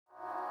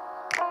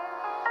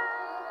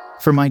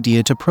From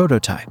idea to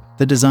prototype,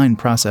 the design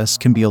process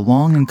can be a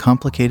long and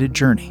complicated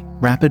journey.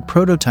 Rapid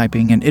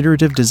prototyping and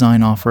iterative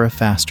design offer a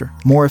faster,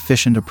 more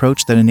efficient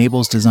approach that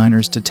enables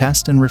designers to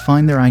test and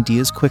refine their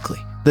ideas quickly.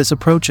 This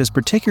approach is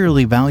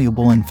particularly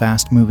valuable in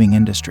fast-moving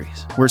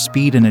industries, where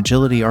speed and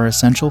agility are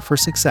essential for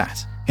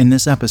success. In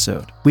this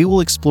episode, we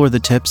will explore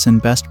the tips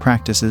and best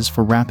practices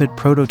for rapid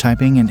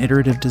prototyping and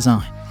iterative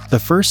design. The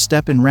first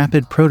step in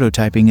rapid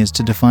prototyping is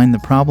to define the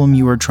problem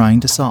you are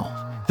trying to solve.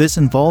 This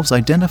involves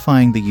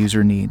identifying the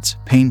user needs,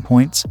 pain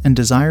points, and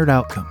desired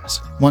outcomes.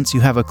 Once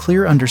you have a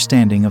clear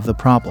understanding of the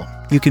problem,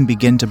 you can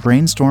begin to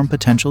brainstorm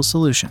potential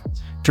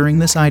solutions. During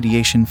this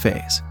ideation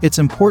phase, it's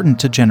important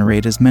to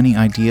generate as many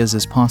ideas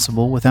as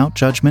possible without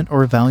judgment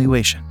or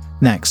evaluation.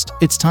 Next,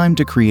 it's time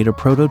to create a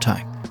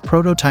prototype.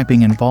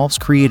 Prototyping involves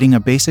creating a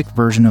basic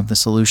version of the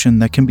solution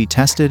that can be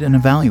tested and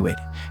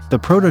evaluated. The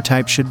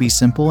prototype should be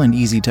simple and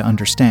easy to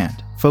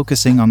understand,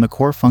 focusing on the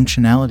core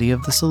functionality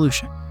of the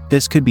solution.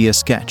 This could be a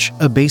sketch,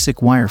 a basic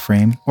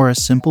wireframe, or a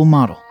simple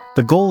model.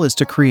 The goal is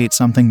to create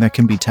something that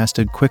can be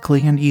tested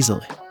quickly and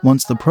easily.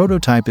 Once the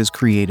prototype is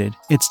created,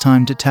 it's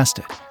time to test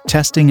it.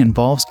 Testing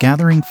involves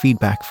gathering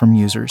feedback from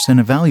users and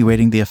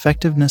evaluating the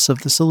effectiveness of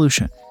the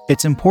solution.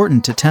 It's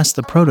important to test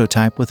the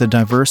prototype with a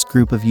diverse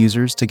group of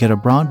users to get a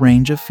broad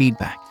range of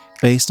feedback.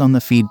 Based on the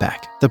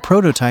feedback, the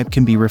prototype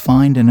can be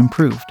refined and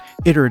improved.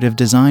 Iterative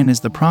design is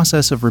the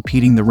process of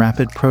repeating the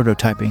rapid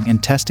prototyping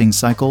and testing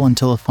cycle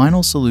until a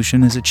final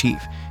solution is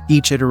achieved.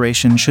 Each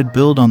iteration should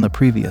build on the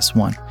previous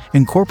one,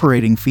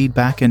 incorporating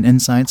feedback and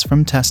insights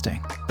from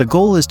testing. The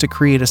goal is to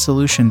create a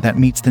solution that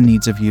meets the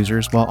needs of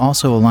users while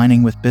also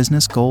aligning with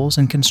business goals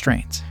and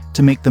constraints.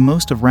 To make the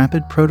most of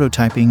rapid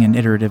prototyping and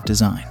iterative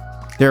design,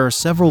 there are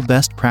several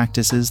best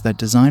practices that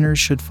designers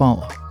should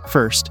follow.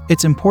 First,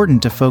 it's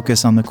important to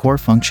focus on the core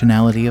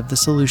functionality of the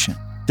solution.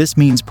 This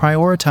means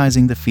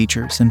prioritizing the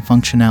features and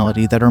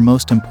functionality that are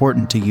most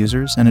important to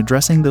users and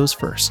addressing those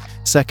first.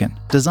 Second,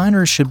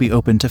 designers should be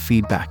open to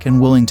feedback and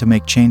willing to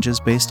make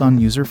changes based on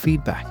user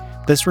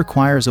feedback. This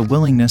requires a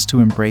willingness to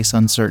embrace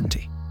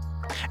uncertainty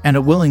and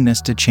a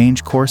willingness to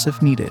change course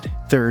if needed.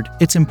 Third,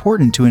 it's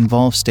important to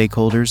involve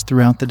stakeholders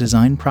throughout the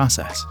design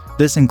process.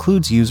 This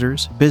includes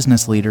users,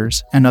 business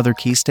leaders, and other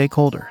key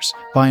stakeholders.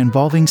 By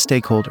involving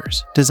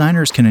stakeholders,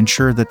 designers can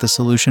ensure that the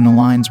solution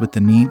aligns with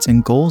the needs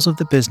and goals of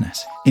the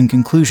business. In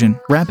conclusion,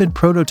 rapid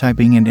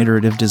prototyping and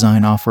iterative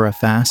design offer a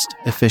fast,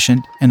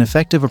 efficient, and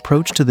effective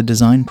approach to the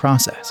design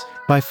process.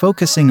 By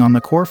focusing on the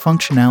core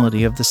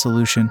functionality of the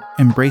solution,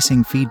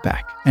 embracing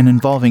feedback, and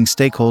involving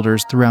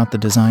stakeholders throughout the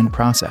design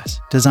process,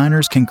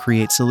 designers can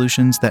create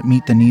solutions that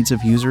meet the needs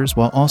of users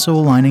while also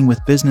aligning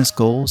with business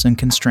goals and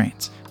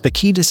constraints. The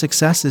key to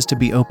success is to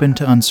be open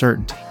to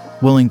uncertainty,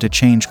 willing to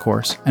change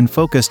course, and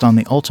focused on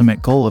the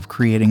ultimate goal of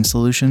creating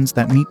solutions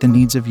that meet the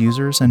needs of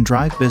users and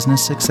drive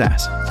business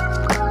success.